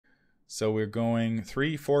So we're going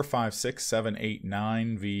 3, 4, 5, 6, 7, 8,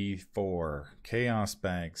 9 V4. Chaos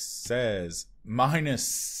Bag says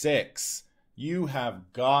 -6. You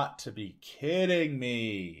have got to be kidding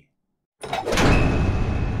me.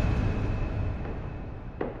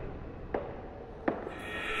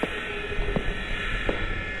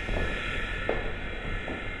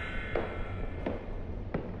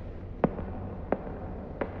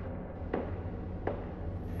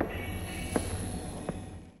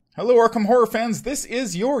 Hello Arkham Horror fans, this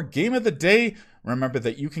is your game of the day. Remember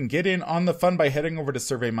that you can get in on the fun by heading over to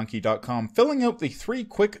surveymonkey.com, filling out the 3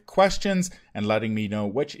 quick questions, and letting me know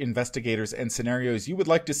which investigators and scenarios you would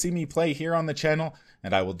like to see me play here on the channel,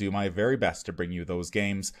 and I will do my very best to bring you those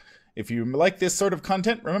games. If you like this sort of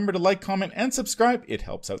content, remember to like, comment, and subscribe. It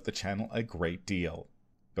helps out the channel a great deal.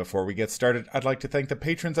 Before we get started, I'd like to thank the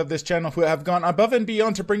patrons of this channel who have gone above and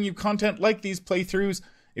beyond to bring you content like these playthroughs.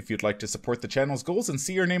 If you'd like to support the channel's goals and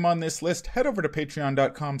see your name on this list, head over to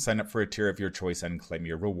patreon.com, sign up for a tier of your choice, and claim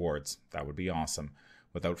your rewards. That would be awesome.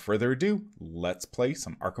 Without further ado, let's play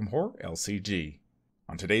some Arkham Horror LCG.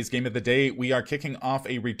 On today's game of the day, we are kicking off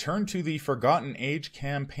a Return to the Forgotten Age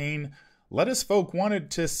campaign. Lettuce Folk wanted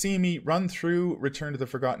to see me run through Return to the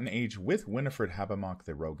Forgotten Age with Winifred Habbamock,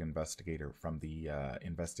 the rogue investigator from the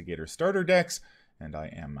Investigator starter decks, and I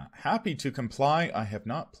am happy to comply. I have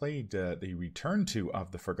not played the Return to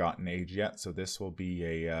of the Forgotten Age yet, so this will be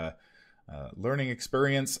a learning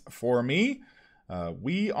experience for me.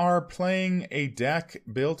 We are playing a deck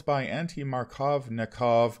built by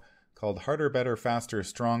Markov called Harder, Better, Faster,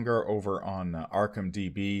 Stronger over on Arkham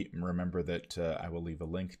DB. Remember that I will leave a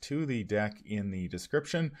link to the deck in the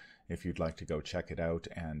description if you'd like to go check it out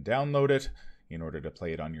and download it in order to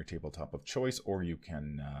play it on your tabletop of choice, or you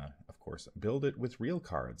can, of course, build it with real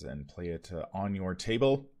cards and play it on your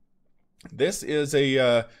table. This is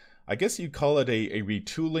a, I guess you'd call it a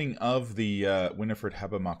retooling of the Winifred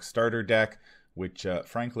Habbamock starter deck, which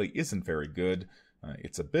frankly isn't very good.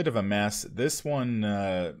 It's a bit of a mess. This one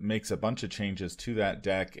makes a bunch of changes to that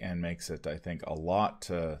deck and makes it, I think, a lot,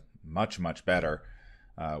 much better.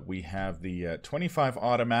 We have the 25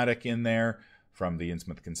 automatic in there from the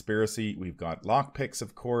Innsmouth Conspiracy. We've got Lockpicks,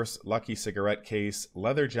 of course, Lucky Cigarette Case,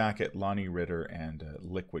 Leather Jacket, Lonnie Ritter, and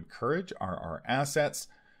Liquid Courage are our assets.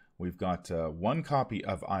 We've got 1 copy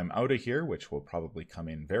of I'm Outta Here, which will probably come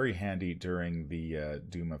in very handy during the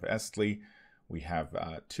Doom of Estley. We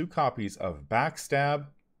have 2 copies of Backstab,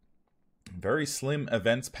 very slim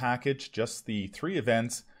events package, just the 3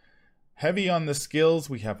 events. Heavy on the skills,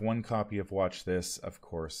 we have 1 copy of Watch This, of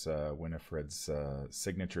course, Winifred's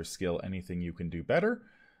signature skill, Anything You Can Do Better.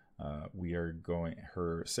 We are going,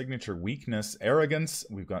 her signature weakness, Arrogance.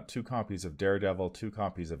 We've got 2 copies of Daredevil, 2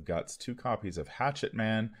 copies of Guts, 2 copies of Hatchet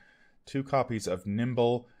Man, 2 copies of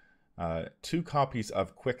Nimble, 2 copies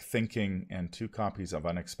of Quick Thinking, and 2 copies of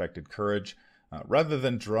Unexpected Courage. Rather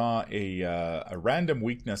than draw a random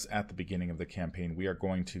weakness at the beginning of the campaign, we are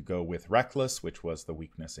going to go with Reckless, which was the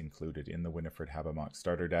weakness included in the Winifred Habbamock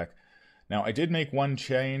starter deck. Now, I did make 1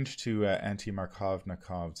 change to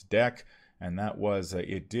Markov's deck, and that was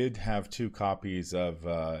it did have 2 copies of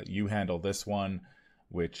You Handle This One,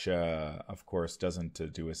 which, of course,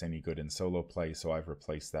 doesn't do us any good in solo play, so I've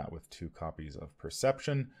replaced that with 2 copies of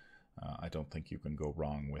Perception. I don't think you can go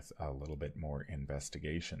wrong with a little bit more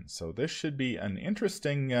investigation. So this should be an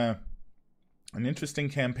interesting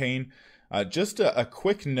campaign. Just a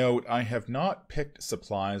quick note, I have not picked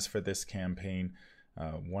supplies for this campaign.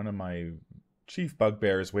 One of my chief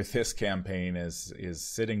bugbears with this campaign is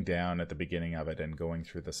sitting down at the beginning of it and going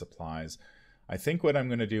through the supplies. I think what I'm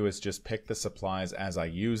going to do is just pick the supplies as I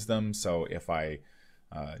use them. So if I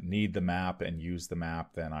need the map and use the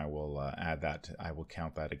map, then I will add that. I will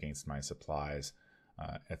count that against my supplies,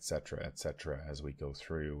 etc., as we go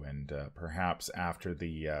through. And perhaps after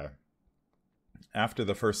the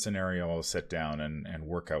first scenario, I'll sit down and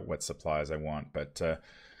work out what supplies I want. But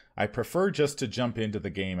I prefer just to jump into the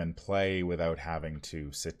game and play without having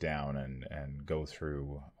to sit down and go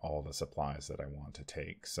through all the supplies that I want to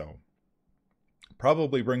take. So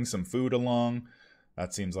probably bring some food along.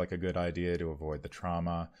 That seems like a good idea to avoid the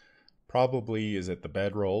trauma. Probably, is it the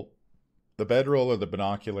bedroll? The bedroll or the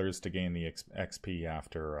binoculars to gain the XP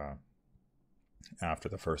after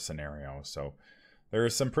the first scenario. So there are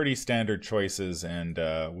some pretty standard choices, and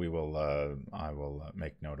I will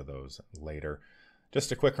make note of those later.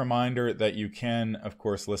 Just a quick reminder that you can, of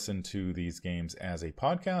course, listen to these games as a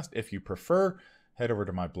podcast if you prefer. Head over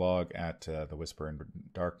to my blog at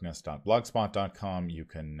thewhisperindarkness.blogspot.com. You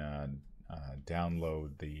can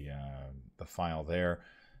download the file there.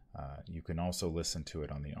 You can also listen to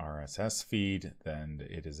it on the RSS feed, and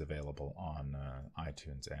it is available on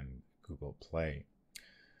iTunes and Google Play.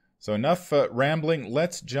 So enough rambling.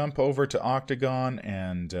 Let's jump over to Octagon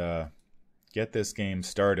and get this game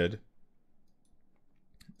started.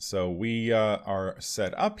 So we are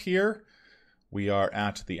set up here. We are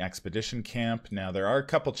at the expedition camp. Now there are a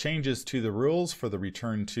couple changes to the rules for the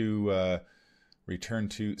return to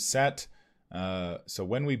set. So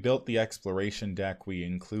when we built the exploration deck, we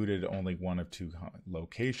included only one of two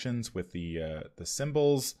locations with the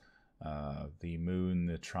symbols, the moon,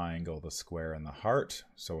 the triangle, the square, and the heart.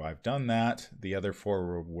 So I've done that. The other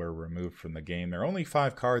four were removed from the game. There are only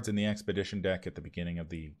 5 cards in the expedition deck at the beginning of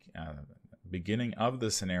the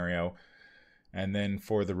scenario. And then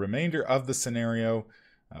for the remainder of the scenario,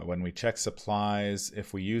 when we check supplies,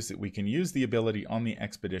 if we use it, we can use the ability on the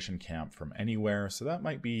expedition camp from anywhere. So that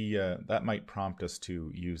might be that might prompt us to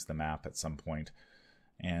use the map at some point.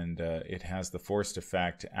 And it has the forced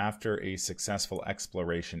effect. After a successful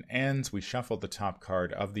exploration ends, we shuffle the top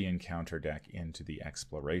card of the encounter deck into the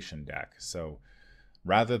exploration deck. So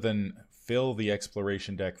rather than fill the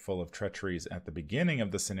exploration deck full of treacheries at the beginning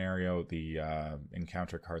of the scenario, the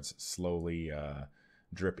encounter cards slowly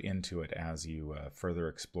drip into it as you further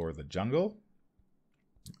explore the jungle.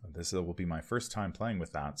 This will be my first time playing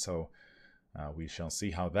with that, so we shall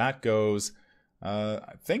see how that goes.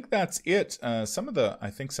 I think that's it. I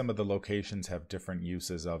think some of the locations have different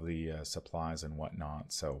uses of the supplies and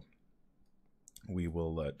whatnot, so we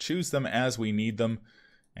will choose them as we need them.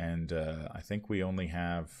 And I think we only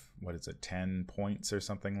have, 10 points or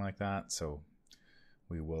something like that. So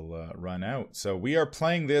we will run out. So we are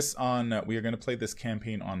playing this on, we are going to play this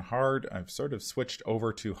campaign on hard. I've sort of switched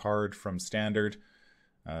over to hard from standard.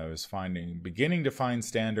 I was beginning to find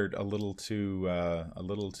standard a little too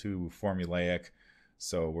formulaic.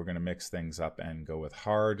 So we're going to mix things up and go with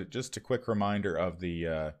hard. Just a quick reminder of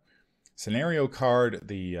the scenario card.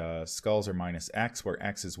 The skulls are -X, where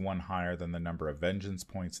X is 1 higher than the number of vengeance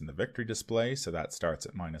points in the victory display, so that starts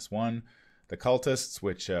at -1. The cultists,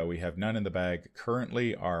 which we have none in the bag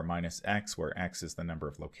currently, are -X, where X is the number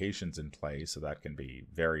of locations in play, so that can be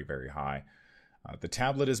very, very high. The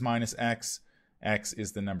tablet is -X. X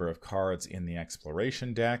is the number of cards in the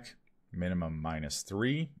exploration deck, minimum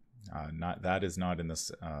 -3. That is not in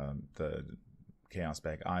this the chaos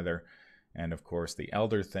bag either. And of course, the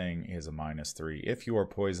Elder thing is a -3. If you are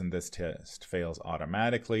poisoned, this test fails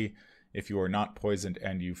automatically. If you are not poisoned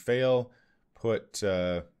and you fail, put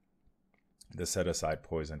the set-aside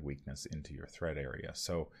poisoned weakness into your threat area.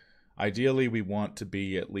 So ideally, we want to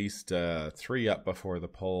be at least 3 up before the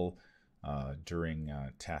pull during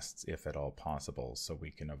tests, if at all possible, so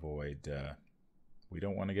we can avoid, we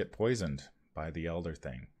don't want to get poisoned by the Elder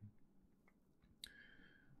thing.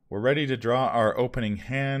 We're ready to draw our opening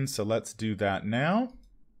hand, so let's do that now.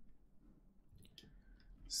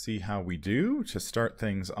 See how we do to start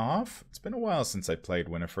things off. It's been a while since I played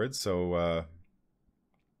Winifred, so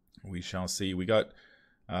we shall see. We got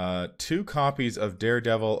 2 copies of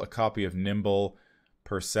Daredevil, a copy of Nimble,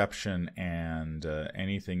 Perception, and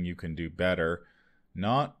Anything You Can Do Better.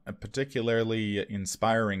 Not a particularly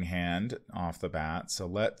inspiring hand off the bat, so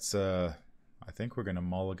let's, I think we're going to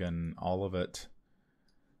mulligan all of it.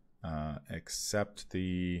 Except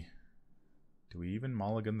the... Do we even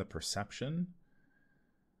mulligan the Perception?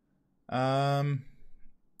 I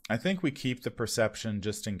think we keep the Perception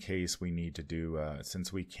just in case we need to do...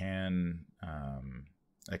 since we can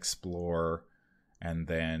explore and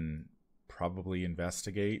then probably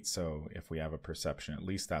investigate. So if we have a Perception, at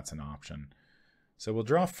least that's an option. So we'll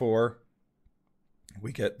draw 4.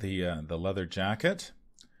 We get the leather jacket.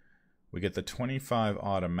 We get the 25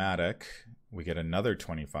 automatic. We get another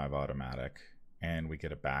 25 automatic, and we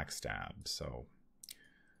get a backstab. So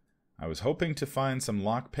I was hoping to find some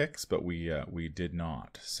lock picks, but we did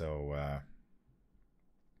not. So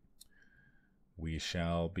we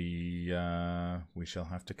shall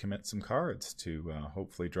have to commit some cards to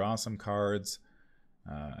hopefully draw some cards.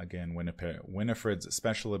 Again, Winifred's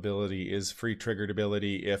special ability is free triggered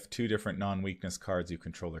ability. If 2 different non-weakness cards you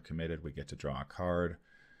control are committed, we get to draw a card.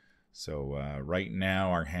 So right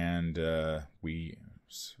now our hand,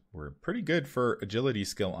 we're pretty good for agility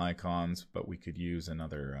skill icons, but we could use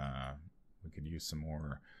another, we could use some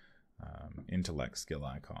more intellect skill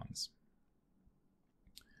icons.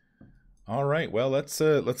 All right, well, let's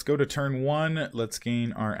go to turn 1. Let's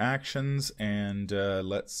gain our actions, and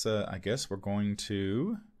let's, I guess we're going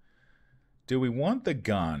to... Do we want the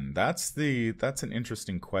gun? That's an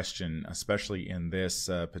interesting question, especially in this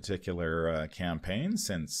particular campaign,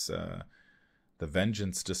 since the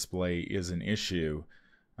vengeance display is an issue.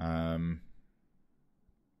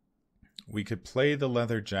 We could play the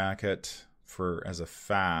leather jacket as a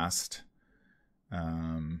fast.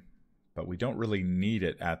 but we don't really need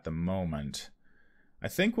it at the moment. I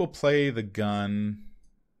think we'll play the gun.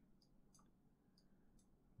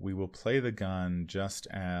 We will play the gun just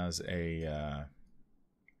as a,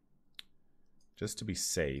 just to be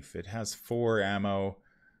safe. It has 4 ammo,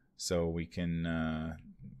 so we can,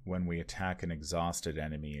 when we attack an exhausted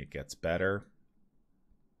enemy, it gets better.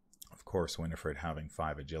 Of course, Winifred having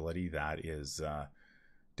 5 agility, that is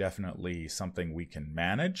definitely something we can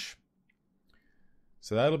manage.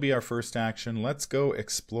 So that'll be our first action. Let's go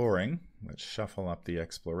exploring. Let's shuffle up the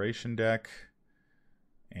exploration deck.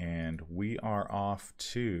 And we are off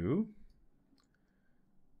to...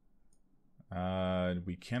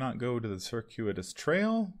 we cannot go to the circuitous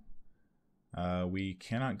trail. We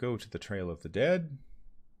cannot go to the Trail of the Dead.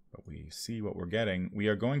 But we see what we're getting. We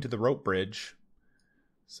are going to the rope bridge.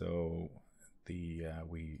 So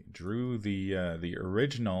we drew the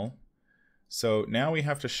original. So now we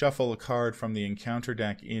have to shuffle a card from the encounter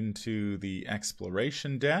deck into the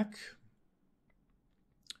exploration deck.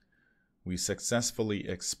 We successfully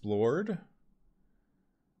explored.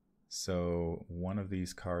 So one of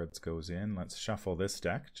these cards goes in. Let's shuffle this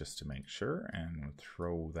deck just to make sure and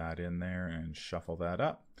throw that in there and shuffle that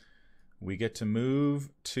up. We get to move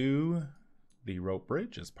to the rope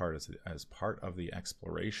bridge as part of the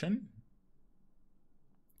exploration.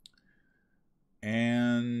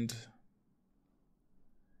 And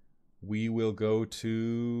we will go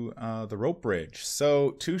to the rope bridge.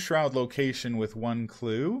 So 2 shroud location with 1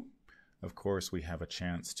 clue. Of course, we have a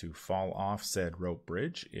chance to fall off said rope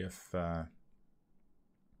bridge if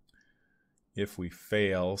we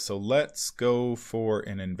fail. So let's go for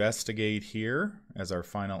an investigate here as our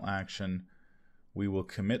final action. We will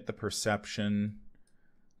commit the perception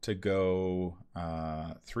to go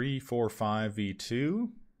 3, 4, 5 V2.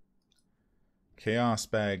 Chaos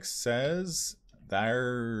Bag says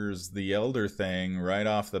there's the Elder thing right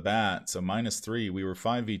off the bat. So -3. We were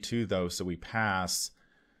 5v2 though, so we pass.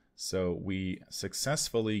 So we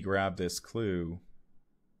successfully grab this clue.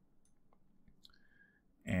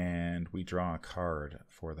 And we draw a card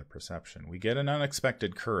for the perception. We get an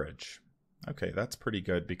unexpected courage. Okay, that's pretty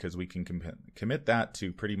good because we can commit that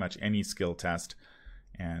to pretty much any skill test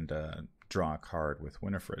and draw a card with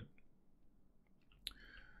Winifred.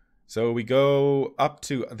 So we go up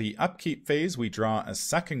to the upkeep phase. We draw a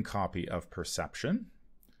second copy of Perception.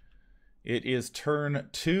 It is turn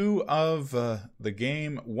 2 of the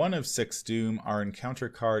game, 1 of 6 doom. Our encounter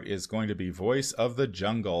card is going to be Voice of the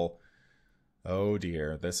Jungle. Oh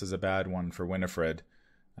dear, this is a bad one for Winifred.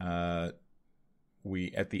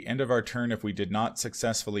 We, at the end of our turn, if we did not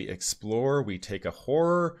successfully explore, we take a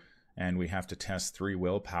horror and we have to test 3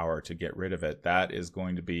 willpower to get rid of it. That is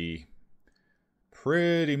going to be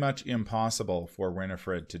pretty much impossible for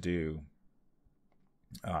Winifred to do.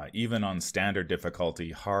 Even on standard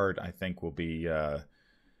difficulty, hard I think will be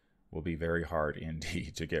very hard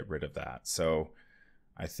indeed to get rid of that. So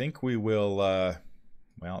I think we will.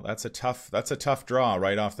 Well, that's a tough draw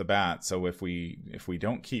right off the bat. So if we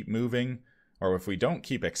don't keep moving, or if we don't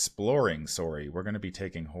keep exploring, sorry, we're going to be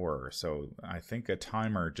taking horror. So I think a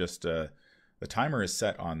timer just the timer is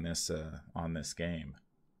set on this game.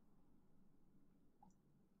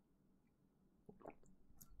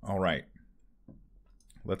 All right,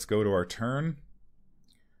 let's go to our turn,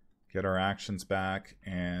 get our actions back,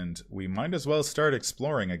 and we might as well start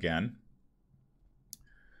exploring again.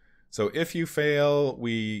 So if you fail,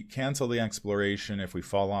 we cancel the exploration if we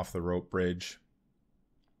fall off the rope bridge.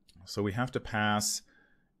 So we have to pass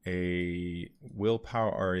a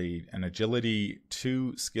willpower or an agility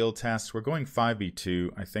 2 skill test. We're going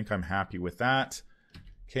 5v2. I think I'm happy with that.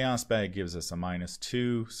 Chaos Bag gives us a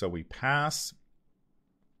 -2, so we pass.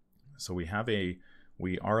 So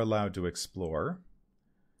we are allowed to explore.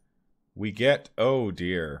 We get, oh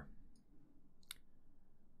dear.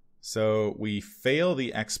 So we fail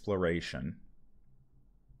the exploration.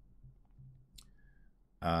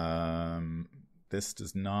 This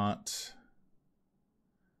does not,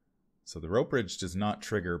 so the rope bridge does not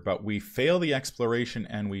trigger, but we fail the exploration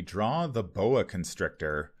and we draw the boa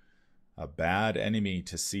constrictor, a bad enemy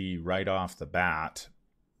to see right off the bat.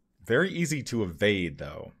 Very easy to evade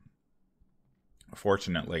though,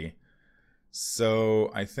 fortunately.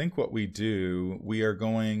 So I think what we do, we are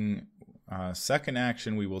going, second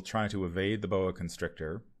action, we will try to evade the boa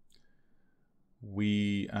constrictor.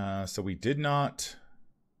 So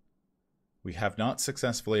we have not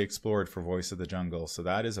successfully explored for Voice of the Jungle, so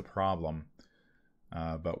that is a problem.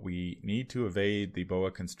 But we need to evade the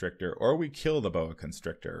boa constrictor, or we kill the boa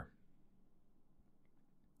constrictor.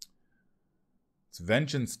 It's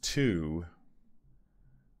Vengeance 2.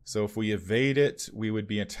 So if we evade it, we would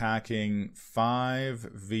be attacking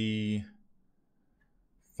 5v4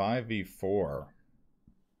 for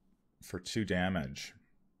 2 damage.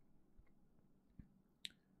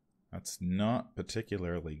 That's not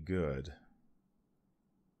particularly good.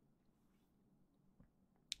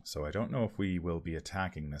 So I don't know if we will be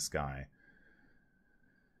attacking this guy.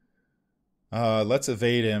 Let's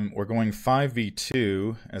evade him. We're going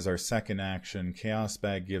 5v2 as our second action. Chaos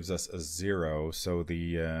Bag gives us a 0, so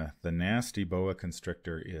the nasty boa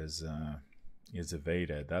constrictor is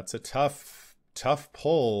evaded. That's a tough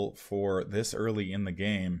pull for this early in the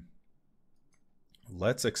game.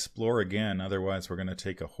 Let's explore again, otherwise we're going to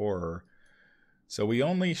take a horror. So we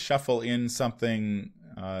only shuffle in something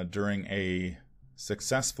during a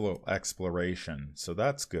successful exploration, so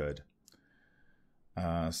that's good.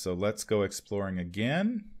 So let's go exploring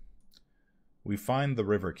again. We find the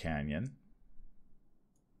river canyon.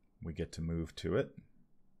 We get to move to it.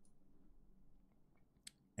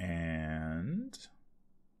 And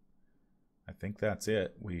I think that's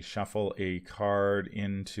it. We shuffle a card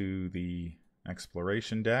into the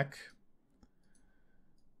exploration deck.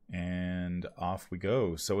 And off we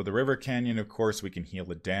go. So with the river canyon, of course, we can heal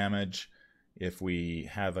the damage. If we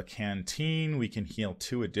have a canteen, we can heal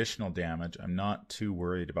 2 additional damage. I'm not too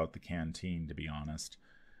worried about the canteen, to be honest.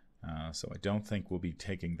 So I don't think we'll be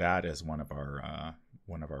taking that as one of our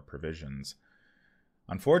provisions.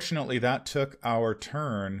 Unfortunately, that took our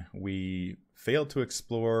turn. We failed to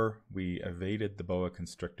explore. We evaded the boa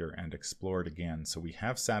constrictor and explored again. So we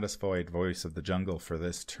have satisfied Voice of the Jungle for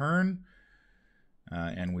this turn.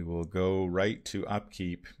 And we will go right to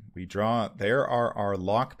upkeep. We draw, there are our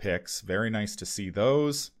lock picks. Very nice to see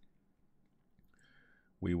those.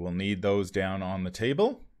 We will need those down on the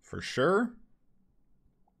table for sure.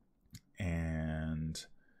 And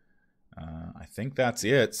I think that's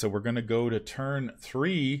it. So we're going to go to turn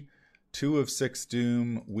 3, 2 of 6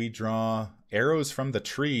 doom. We draw arrows from the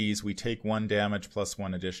trees. We take 1 damage plus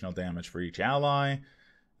 1 additional damage for each ally.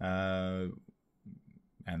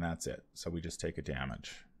 And that's it. So we just take a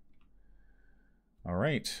damage. All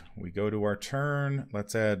right, we go to our turn.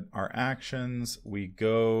 Let's add our actions. We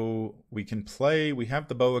can play. We have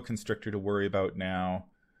the boa constrictor to worry about now.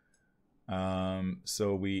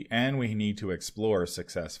 So we need to explore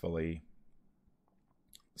successfully.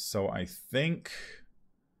 So I think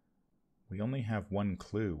we only have 1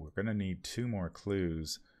 clue. We're going to need 2 more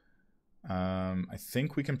clues. I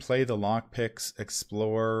think we can play the lockpicks,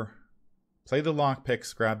 explore. Play the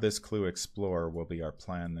lockpicks, grab this clue, explore will be our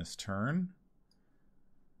plan this turn.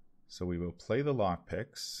 So we will play the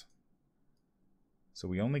lockpicks. So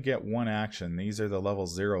we only get 1 action. These are the level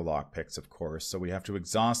 0 lockpicks, of course. So we have to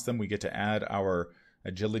exhaust them. We get to add our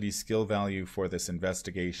agility skill value for this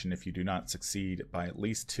investigation. If you do not succeed by at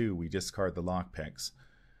least 2, we discard the lockpicks.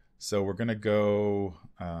 So we're going to go,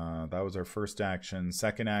 that was our first action.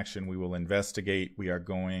 Second action, we will investigate. We are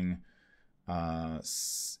going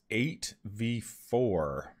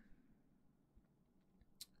 8v4.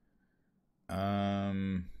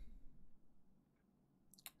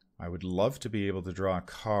 I would love to be able to draw a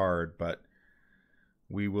card, but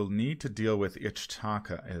we will need to deal with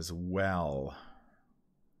Ichtaka as well.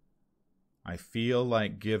 I feel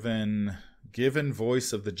like given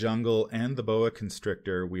Voice of the Jungle and the boa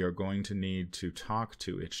constrictor, we are going to need to talk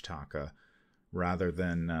to Ichtaka rather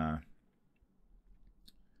than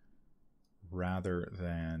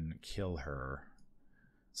kill her.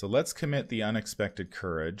 So let's commit the unexpected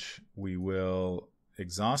courage. We will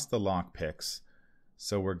exhaust the lockpicks.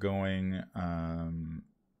 So we're going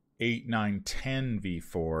 8, 9, 10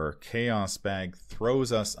 v4. Chaos Bag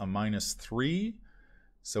throws us a -3.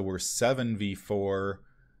 So we're 7 v4.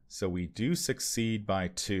 So we do succeed by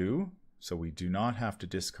 2. So we do not have to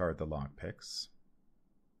discard the lockpicks.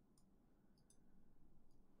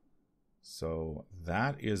 So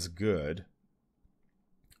that is good.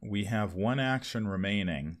 We have 1 action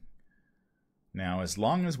remaining. Now, as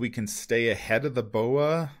long as we can stay ahead of the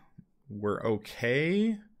boa, we're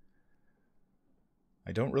okay.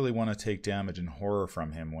 I don't really want to take damage and horror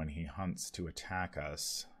from him when he hunts to attack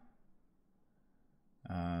us.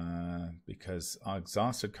 Because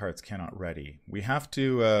exhausted cards cannot ready. We have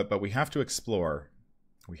to, but we have to explore.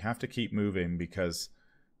 We have to keep moving because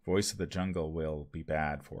Voice of the Jungle will be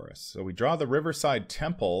bad for us. So we draw the Riverside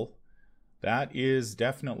Temple. That is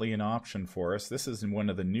definitely an option for us. This is one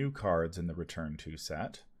of the new cards in the Return to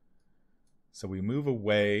set. So we move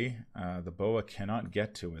away. The boa cannot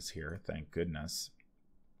get to us here, thank goodness.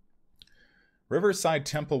 Riverside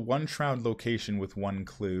Temple, 1 shroud location with 1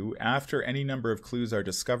 clue. After any number of clues are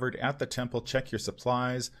discovered at the temple, check your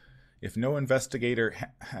supplies. If no investigator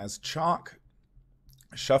has chalk,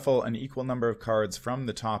 shuffle an equal number of cards from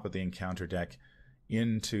the top of the encounter deck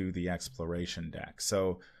into the exploration deck.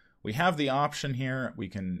 So we have the option here. We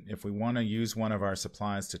can, if we want to use one of our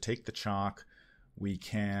supplies to take the chalk, we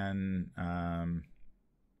can,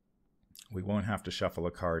 we won't have to shuffle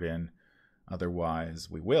a card in. Otherwise,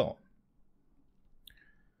 we will.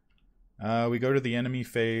 We go to the enemy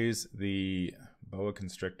phase. The boa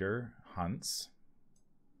constrictor hunts.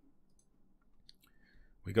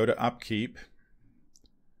 We go to upkeep.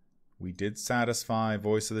 We did satisfy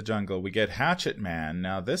Voice of the Jungle. We get Hatchet Man.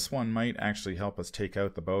 Now this one might actually help us take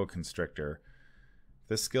out the boa constrictor. If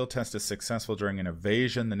this skill test is successful during an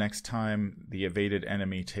evasion, the next time the evaded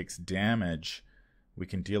enemy takes damage, we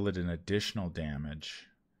can deal it an additional damage.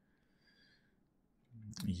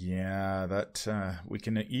 Yeah, that we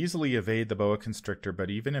can easily evade the boa constrictor, but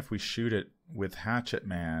even if we shoot it with Hatchet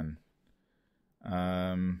Man,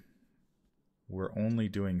 we're only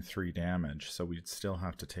doing 3 damage, so we'd still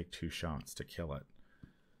have to take 2 shots to kill it,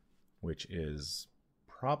 which is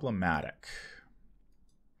problematic.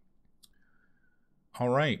 All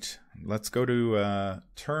right, let's go to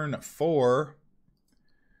turn 4.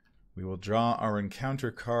 We will draw our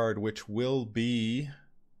encounter card, which will be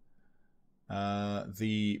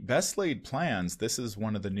the Best Laid Plans. This is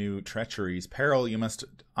one of the new treacheries. Peril, you must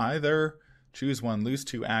either choose one, lose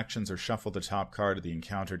 2 actions, or shuffle the top card of the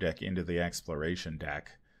encounter deck into the exploration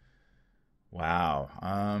deck. Wow.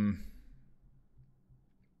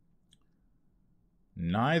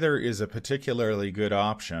 Neither is a particularly good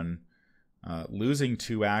option. Losing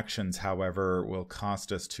 2 actions, however, will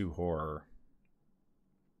cost us 2 horror.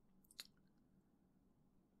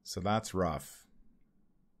 So that's rough.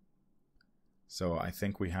 So I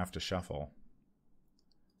think we have to shuffle.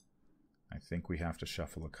 I think we have to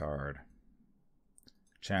shuffle a card.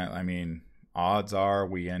 I mean, odds are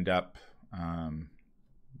we end up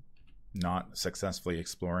not successfully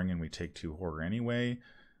exploring and we take 2 horror anyway,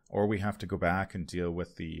 or we have to go back and deal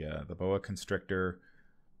with the boa constrictor,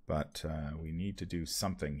 but we need to do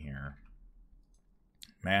something here.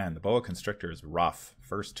 Man, the boa constrictor is rough.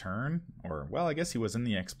 First turn, or, well, I guess he was in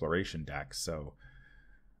the exploration deck, so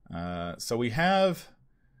we have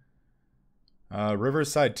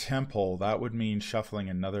Riverside Temple. That would mean shuffling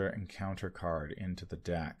another encounter card into the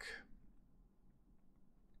deck.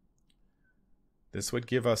 This would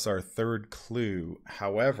give us our 3rd clue.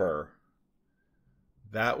 However,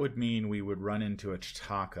 that would mean we would run into a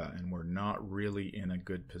Chitaka, and we're not really in a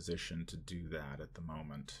good position to do that at the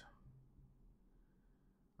moment.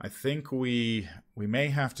 I think we may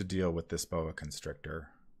have to deal with this boa constrictor.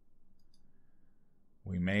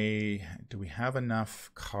 We may... Do we have enough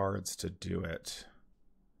cards to do it?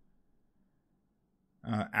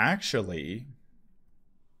 Actually,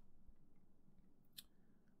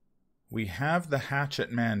 we have the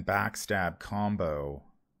Hatchet Man Backstab combo,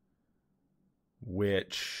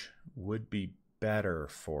 which would be better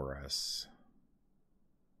for us.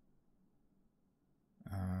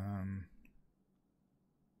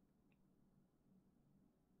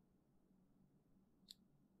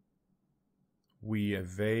 We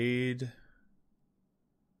evade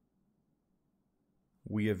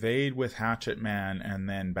with Hatchet Man and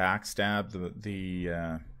then backstab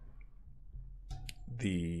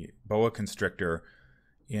the boa constrictor.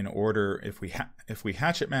 In order, if we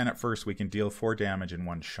Hatchet Man at first, we can deal 4 damage in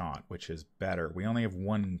 1 shot, which is better. We only have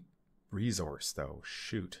 1 resource though.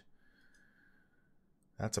 Shoot,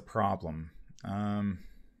 that's a problem. Not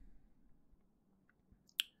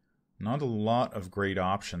a lot of great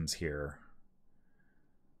options here.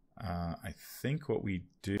 I think what we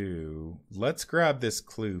do, let's grab this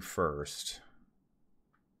clue first,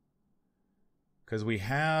 because we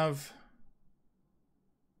have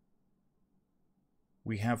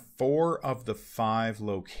 4 of the 5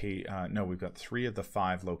 no, we've got 3 of the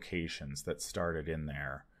 5 locations that started in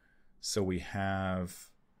there. So we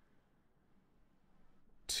have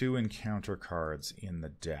 2 encounter cards in the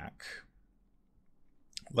deck.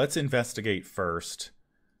 Let's investigate first.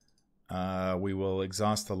 We will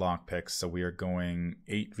exhaust the lockpicks, so we are going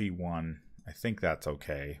 8v1. I think that's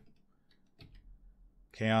okay.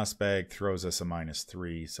 Chaos Bag throws us a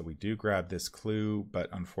 -3, so we do grab this clue, but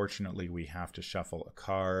unfortunately we have to shuffle a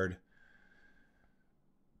card.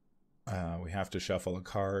 We have to shuffle a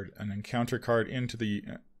card, an encounter card into the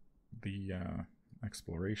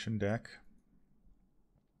exploration deck.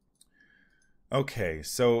 Okay,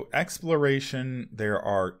 so exploration, there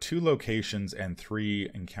are 2 locations and 3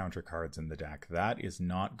 encounter cards in the deck. That is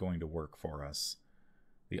not going to work for us.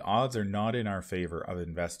 The odds are not in our favor of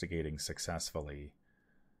investigating successfully,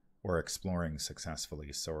 or exploring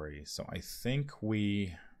successfully, sorry. So I think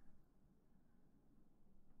we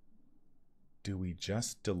do we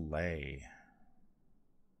just delay?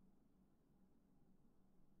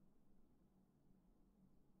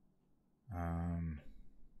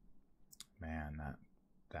 Man,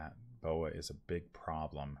 that boa is a big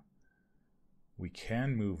problem. We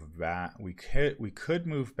can move back. We could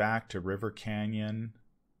move back to River Canyon,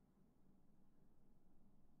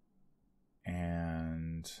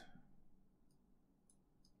 and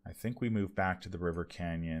I think we move back to the River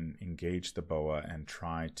Canyon, engage the boa, and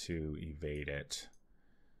try to evade it.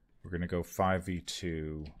 We're going to go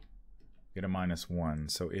 5v2, get a -1,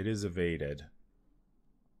 so it is evaded.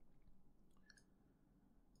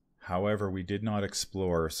 However, we did not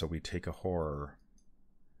explore, so we take a horror.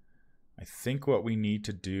 I think what we need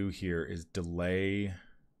to do here is delay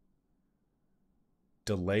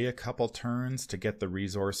a couple turns to get the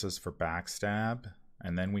resources for backstab,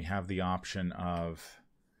 and then we have the option of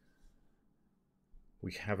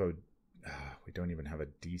we don't even have a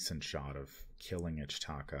decent shot of killing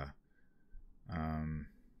Ichitaka.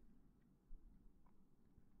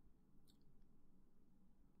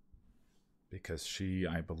 Because she,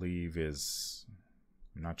 I believe, is,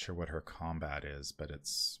 I'm not sure what her combat is, but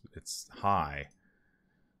it's high.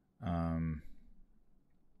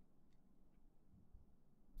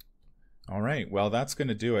 All right, well, that's going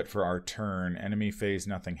to do it for our turn. Enemy phase,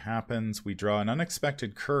 nothing happens. We draw an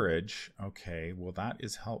unexpected courage. Okay, well, that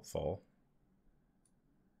is helpful.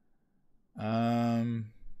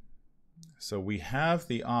 So we have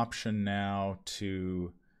the option now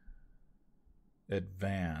to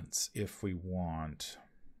advance if we want.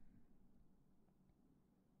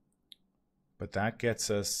 But that gets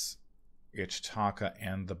us Ichitaka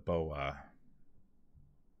and the boa.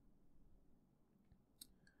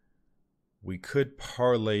 We could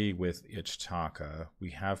parlay with Ichitaka. We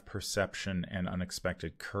have perception and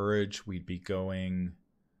unexpected courage. We'd be going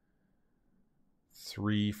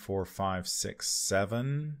 3, 4, 5, 6,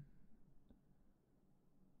 7.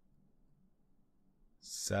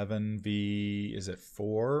 7v, is it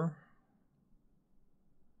 4?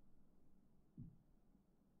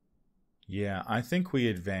 Yeah, I think we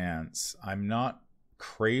advance. I'm not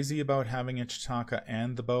crazy about having Ichitaka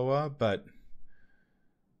and the boa, but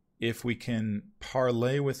if we can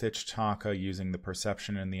parlay with Ichitaka using the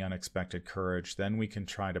perception and the unexpected courage, then we can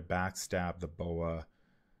try to backstab the boa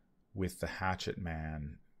with the hatchet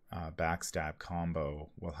man backstab combo.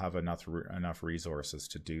 We'll have enough resources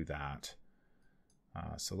to do that.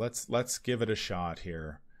 So let's give it a shot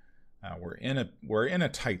here. We're in a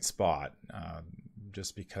tight spot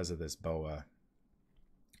just because of this boa.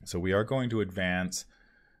 So we are going to advance.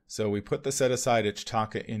 So we put the set aside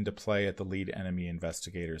Ichitaka into play at the lead enemy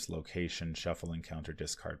investigator's location. Shuffle encounter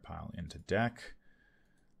discard pile into deck.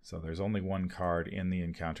 So there's only one card in the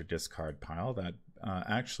encounter discard pile. That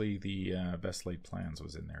actually the best laid plans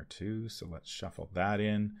was in there too. So let's shuffle that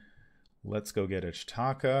in. Let's go get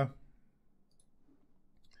Ichitaka.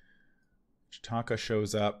 Ichitaka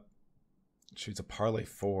shows up. Shoots a parlay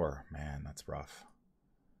 4. Man, that's rough.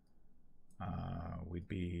 We'd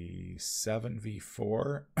be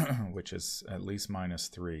 7v4, which is at least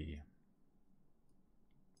 -3.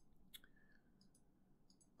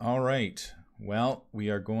 All right. Well, we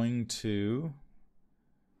are going to...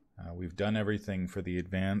 we've done everything for the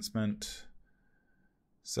advancement.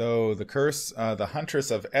 So the curse, the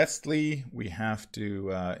Huntress of Estley, we have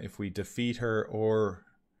to, if we defeat her or...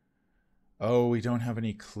 Oh, we don't have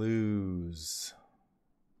any clues.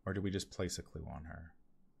 Or did we just place a clue on her?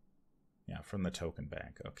 Yeah, from the token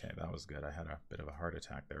bank. Okay, that was good. I had a bit of a heart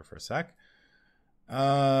attack there for a sec.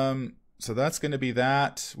 So that's going to be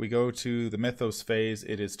that. We go to the Mythos phase.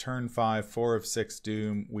 It is turn 5, 4 of 6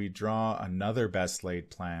 Doom. We draw another Best Laid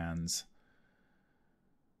Plans.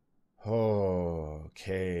 Oh,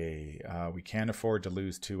 okay. We can't afford to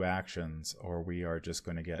lose 2 actions, or we are just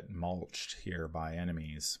going to get mulched here by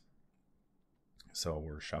enemies. So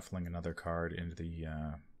we're shuffling another card into the...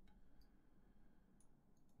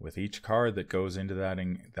 with each card that goes into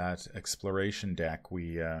that exploration deck,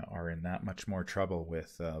 we are in that much more trouble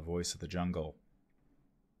with Voice of the Jungle.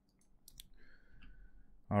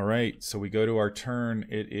 All right, so we go to our turn.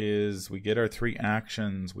 We get our 3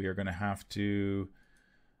 actions. We are going to have to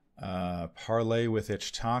parlay with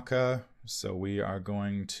Ichitaka. So we are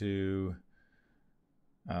going to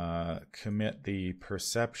commit the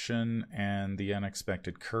perception and the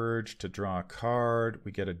unexpected courage to draw a card.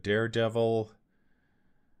 We get a Daredevil.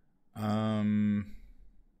 I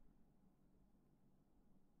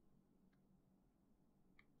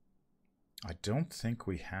don't think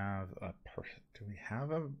we have a... Do we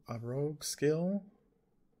have a rogue skill?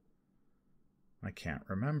 I can't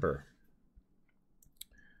remember.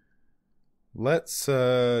 Let's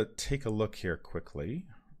take a look here quickly.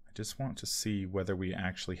 I just want to see whether we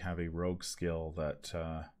actually have a rogue skill that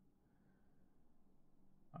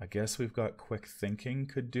I guess we've got quick thinking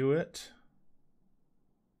could do it.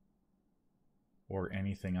 Or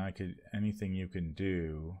anything you can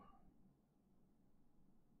do.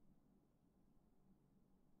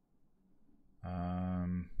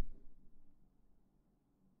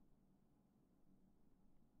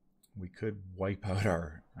 We could wipe out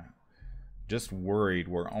our... Just worried,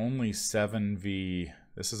 we're only 7v...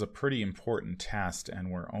 This is a pretty important test, and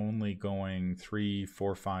we're only going 3,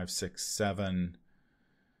 4, 5, 6, 7.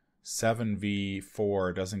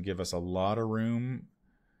 7v4 doesn't give us a lot of room.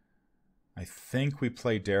 I think we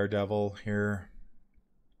play Daredevil here.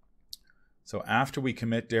 So after we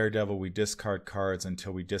commit Daredevil, we discard cards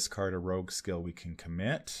until we discard a rogue skill we can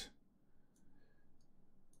commit.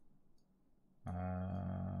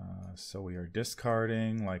 So we are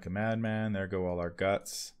discarding like a madman. There go all our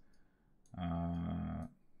guts. That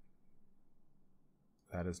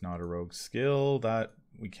is not a rogue skill. That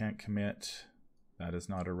we can't commit. That is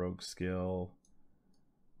not a rogue skill.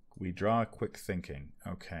 We draw quick thinking.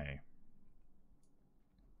 Okay.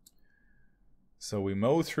 So we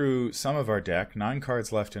mow through some of our deck. 9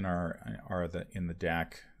 cards left in in the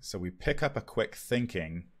deck. So we pick up a quick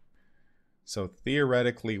thinking. So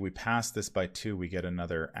theoretically, we pass this by 2, we get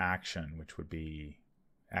another action, which would be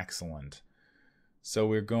excellent. So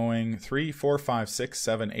we're going 3, 4, 5, 6,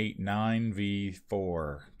 7, 8, 9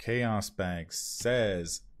 v4. Chaos Bag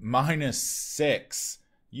says -6.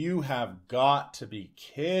 You have got to be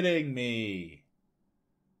kidding me.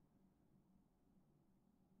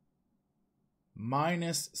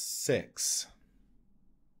 -6.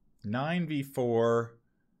 9v4.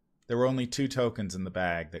 There were only 2 tokens in the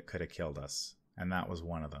bag that could have killed us, and that was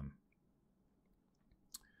one of them.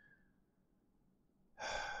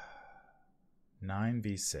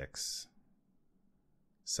 9v6.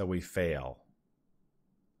 So we fail.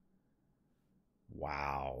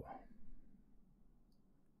 Wow.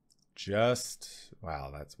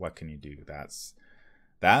 Wow, that's what can you do? That's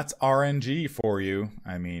RNG for you.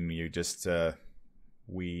 I mean, you just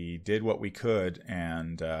we did what we could,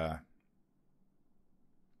 and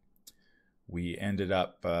we ended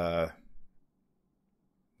up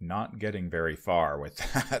not getting very far with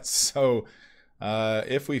that. So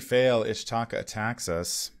if we fail, Ishtaka attacks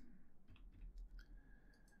us.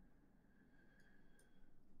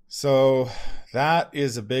 So that's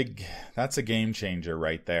a game changer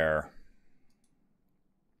right there.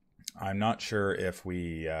 I'm not sure if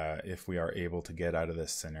we are able to get out of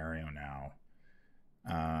this scenario now.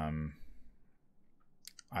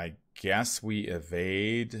 I guess we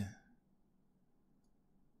evade.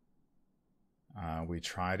 We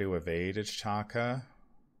try to evade Ishtaka.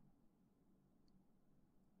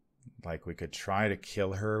 Like we could try to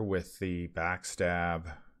kill her with the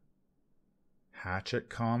backstab hatchet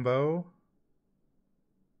combo.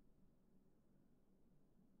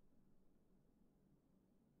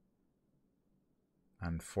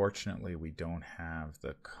 Unfortunately, we don't have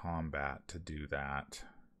the combat to do that.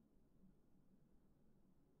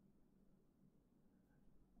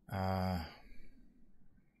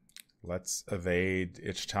 Let's evade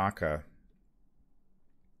Ishtaka.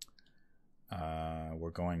 We're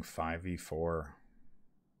going 5v4.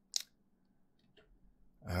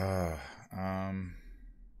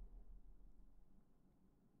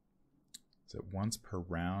 Is it once per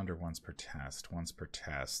round or once per test? Once per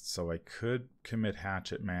test. So I could commit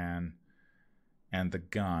Hatchet Man and the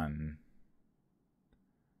gun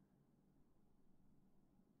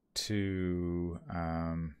to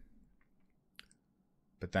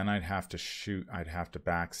but then I'd have to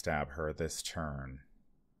backstab her this turn.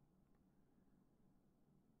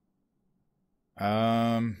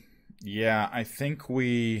 Yeah, I think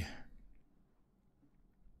we...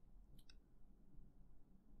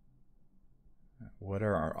 What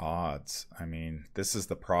are our odds? I mean, this is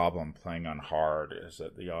the problem playing on hard, is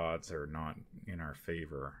that the odds are not in our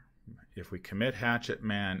favor. If we commit Hatchet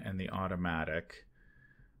Man and the automatic,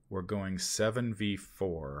 we're going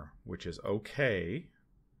 7v4, which is okay.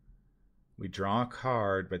 We draw a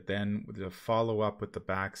card, but then the follow up with the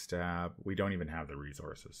backstab, we don't even have the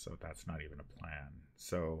resources, so that's not even a plan.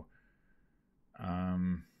 So,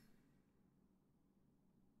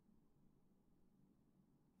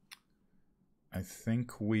 I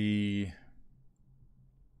think we...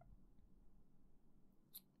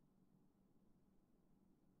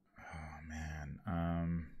 Oh, man.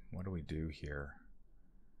 What do we do here?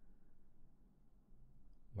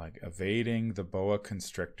 Like, evading the boa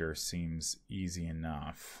constrictor seems easy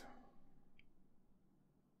enough.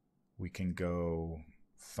 We can go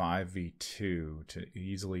 5v2 to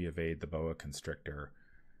easily evade the boa constrictor.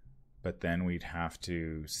 But then we'd have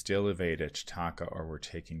to still evade Ichitaka, or we're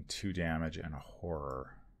taking 2 damage and a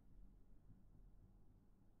horror.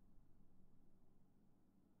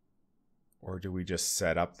 Or do we just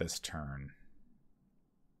set up this turn?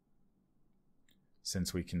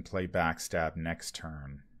 Since we can play backstab next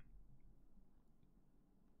turn.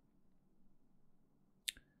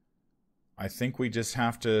 I think we just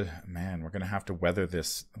have to, man, we're going to have to weather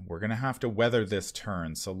this. We're going to have to weather this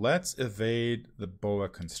turn. So let's evade the boa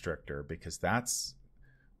constrictor, because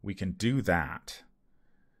we can do that.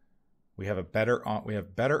 We have better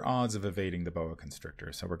odds of evading the boa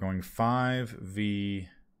constrictor. So we're going 5v2.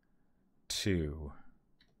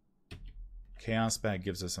 Chaos Bag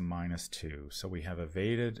gives us a -2. So we have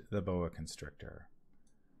evaded the boa constrictor.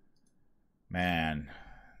 Man,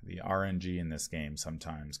 the RNG in this game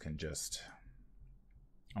sometimes can just...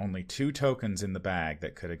 Only 2 tokens in the bag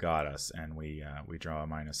that could have got us, and we draw a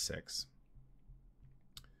 -6.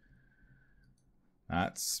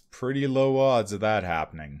 That's pretty low odds of that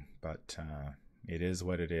happening, but it is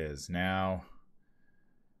what it is. Now,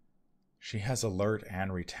 she has Alert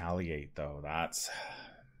and Retaliate, though. That's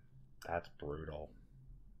brutal.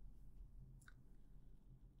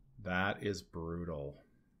 That is brutal.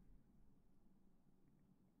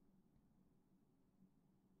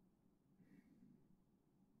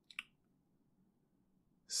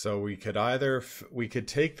 So we could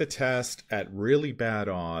take the test at really bad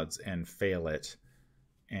odds and fail it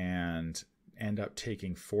and end up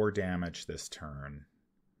taking 4 damage this turn.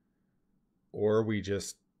 Or we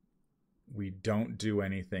don't do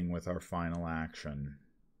anything with our final action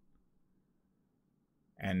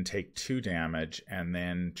and take 2 damage and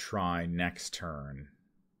then try next turn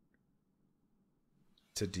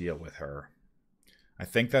to deal with her. I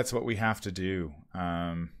think that's what we have to do.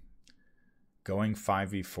 Going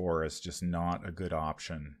 5v4 is just not a good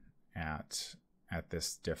option at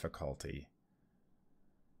this difficulty.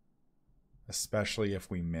 Especially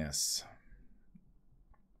if we miss.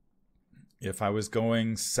 If I was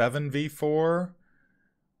going 7v4,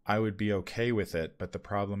 I would be okay with it, but the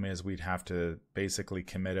problem is we'd have to basically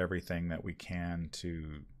commit everything that we can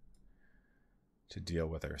to deal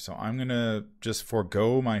with her. So I'm going to just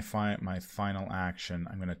forego my final action.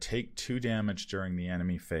 I'm going to take 2 damage during the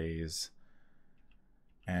enemy phase.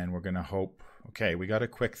 And we're going to hope... Okay, we got a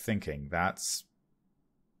quick thinking. That's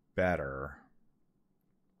better.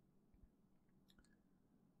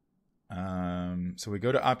 So we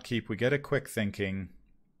go to upkeep. We get a quick thinking.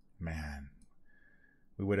 Man,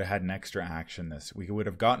 we would have had an extra action we would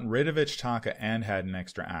have gotten rid of Ichitaka and had an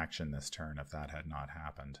extra action this turn if that had not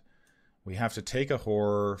happened. We have to take a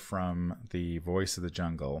horror from the Voice of the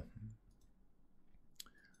Jungle.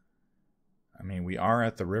 I mean, we are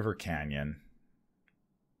at the River Canyon.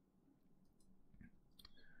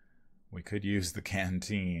 We could use the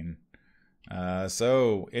canteen.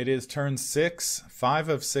 So it is turn 6, 5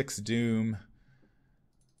 of 6 doom.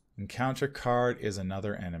 Encounter card is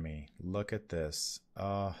another enemy. Look at this.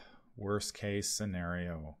 Worst case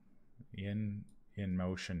scenario in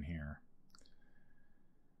motion here.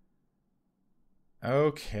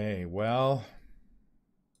 Okay, well,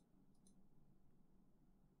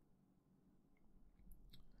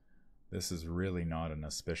 this is really not an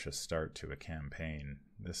auspicious start to a campaign.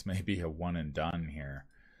 This may be a one and done here.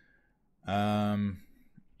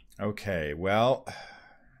 Okay, well,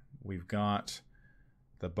 we've got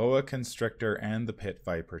the Boa Constrictor and the Pit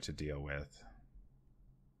Viper to deal with.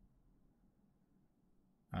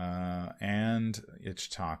 And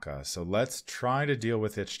Ichitaka. So let's try to deal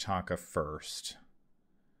with Ichitaka first.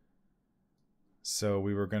 So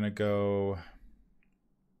we were going to go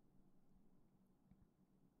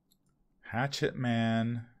Hatchet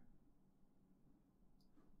Man,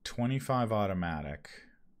 25 automatic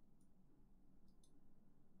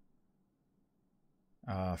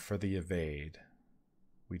for the evade.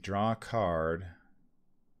 We draw a card.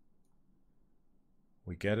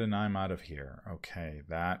 We get an I'm out of here. Okay,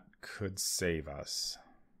 that could save us.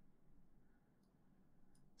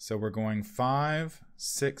 So we're going 5,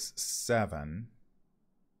 6, 7.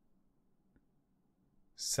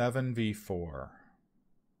 7v4.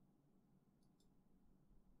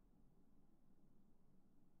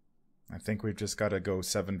 I think we've just got to go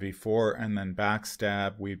 7v4 and then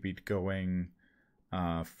backstab. We'd be going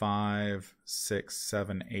 5, 6,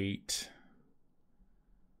 7, 8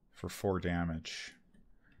 for 4 damage.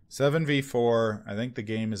 7v4. I think the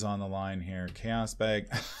game is on the line here. Chaos Bag.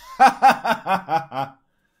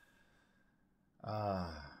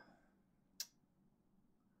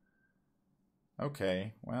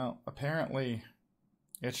 Okay, well, apparently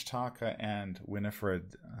Ichtaka and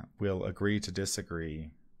Winifred will agree to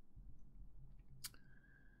disagree.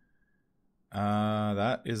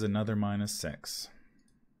 That is another -6.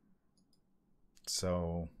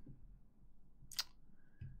 So,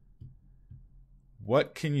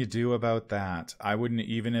 what can you do about that? I wouldn't,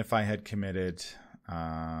 even if I had committed,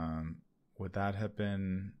 would that have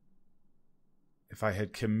been, if I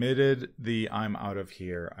had committed the I'm out of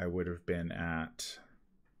here, I would have been at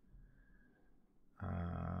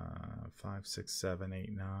 5, 6, 7,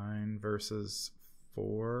 8, 9 versus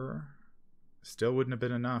 4. Still wouldn't have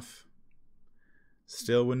been enough.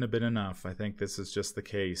 Still wouldn't have been enough. I think this is just the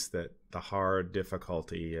case that the hard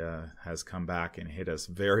difficulty has come back and hit us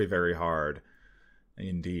very, very hard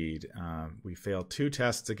indeed. We failed 2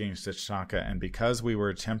 tests against Ichtaka, and because we were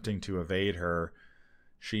attempting to evade her,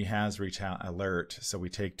 she has reached alert, so we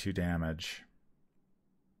take 2 damage.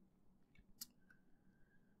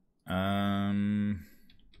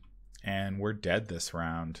 And we're dead this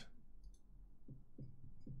round.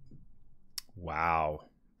 Wow,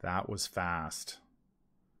 that was fast.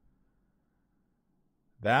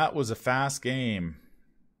 That was a fast game.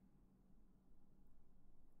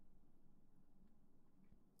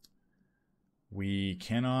 We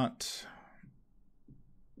cannot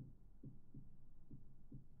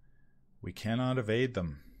evade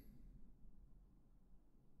them.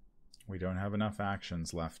 We don't have enough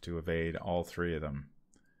actions left to evade all 3 of them.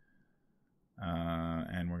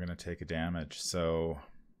 And we're going to take a damage. So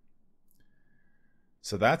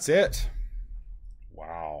that's it.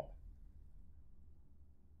 Wow.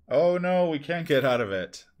 Oh no, we can't get out of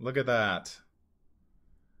it. Look at that.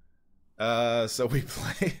 So we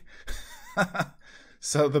play.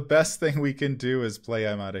 So the best thing we can do is play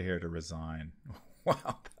I'm out of here to resign.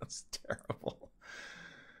 Wow, that's terrible.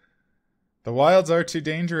 The wilds are too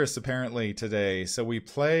dangerous apparently today. So we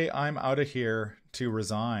play I'm out of here to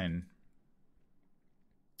resign.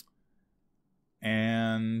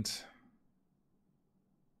 And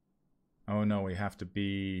oh no, we have to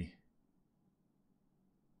be...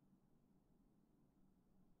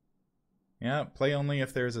 Yeah, play only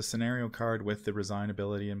if there's a scenario card with the resign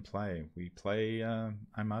ability in play. We play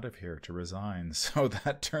I'm out of here to resign. So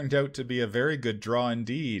that turned out to be a very good draw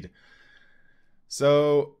indeed.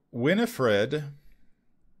 So Winifred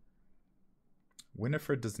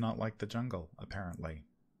does not like the jungle, apparently.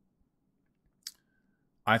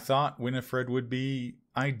 I thought Winifred would be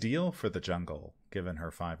ideal for the jungle, given her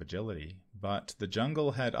 5 agility. But the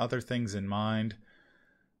jungle had other things in mind.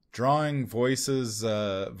 Drawing voice of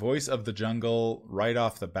the jungle right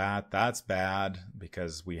off the bat, that's bad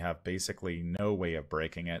because we have basically no way of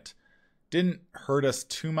breaking it. Didn't hurt us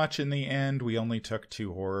too much in the end. We only took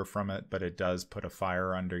 2 horror from it, but it does put a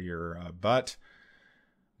fire under your butt.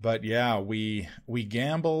 But yeah, we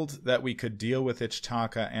gambled that we could deal with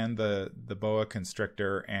Ichtaka and the boa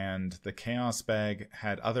constrictor, and the chaos bag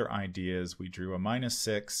had other ideas. We drew a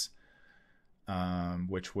 -6,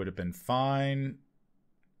 which would have been fine.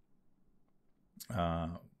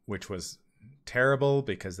 Which was terrible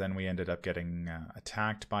because then we ended up getting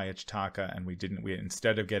attacked by Ichtaka, and we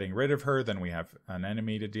instead of getting rid of her, then we have an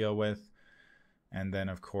enemy to deal with. And then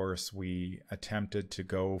of course we attempted to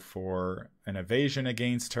go for an evasion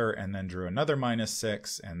against her and then drew another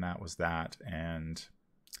 -6, and that was that, and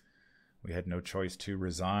we had no choice to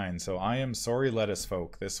resign. So I am sorry, Lettuce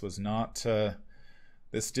Folk. This was not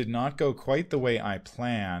this did not go quite the way I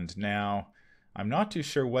planned. Now I'm not too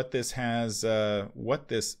sure what this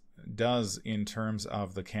does in terms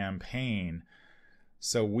of the campaign.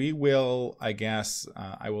 So we will, I guess,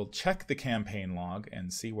 I will check the campaign log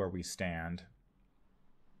and see where we stand.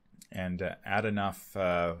 And add enough,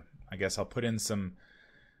 I guess I'll put in some,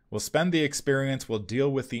 we'll spend the experience, we'll deal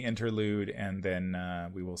with the interlude, and then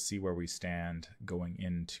we will see where we stand going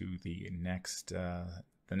into the next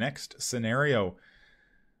scenario.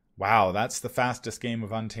 Wow, that's the fastest game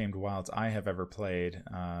of Untamed Wilds I have ever played.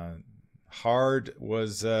 Hard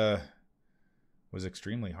was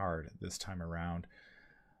extremely hard this time around.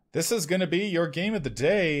 This is going to be your game of the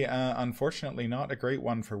day. Unfortunately, not a great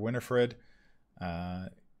one for Winifred.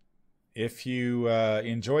 If you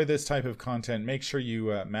enjoy this type of content, make sure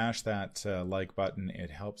you mash that like button.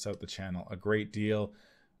 It helps out the channel a great deal.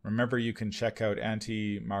 Remember, you can check out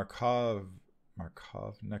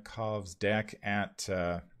Markovnikov's deck at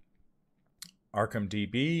Arkham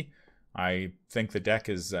DB. I think the deck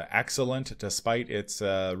is excellent despite its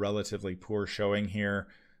relatively poor showing here.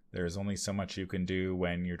 There's only so much you can do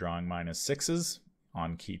when you're drawing -6s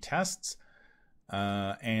on key tests.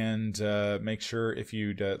 And make sure, if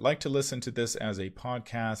you'd like to listen to this as a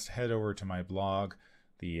podcast, head over to my blog.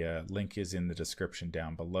 The link is in the description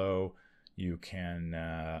down below. You can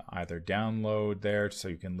either download there so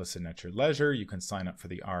you can listen at your leisure. You can sign up for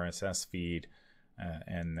the RSS feed.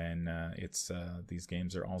 And then these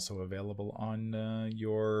games are also available on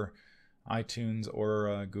your iTunes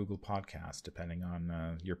or Google Podcast, depending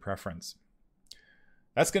on your preference.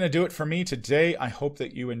 That's going to do it for me today. I hope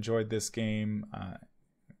that you enjoyed this game.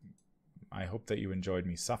 I hope that you enjoyed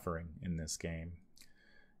me suffering in this game.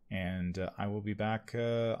 And I will be back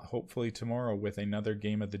hopefully tomorrow with another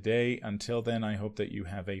game of the day. Until then, I hope that you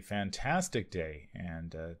have a fantastic day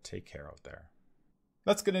and take care out there.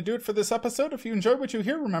 That's going to do it for this episode. If you enjoyed what you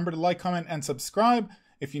hear, remember to like, comment, and subscribe.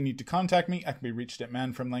 If you need to contact me, I can be reached at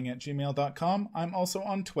manfromlang@gmail.com. I'm also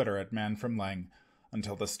on Twitter at manfromlang.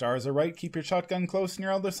 Until the stars are right, keep your shotgun close and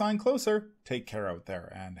your other sign closer. Take care out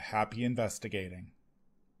there, and happy investigating.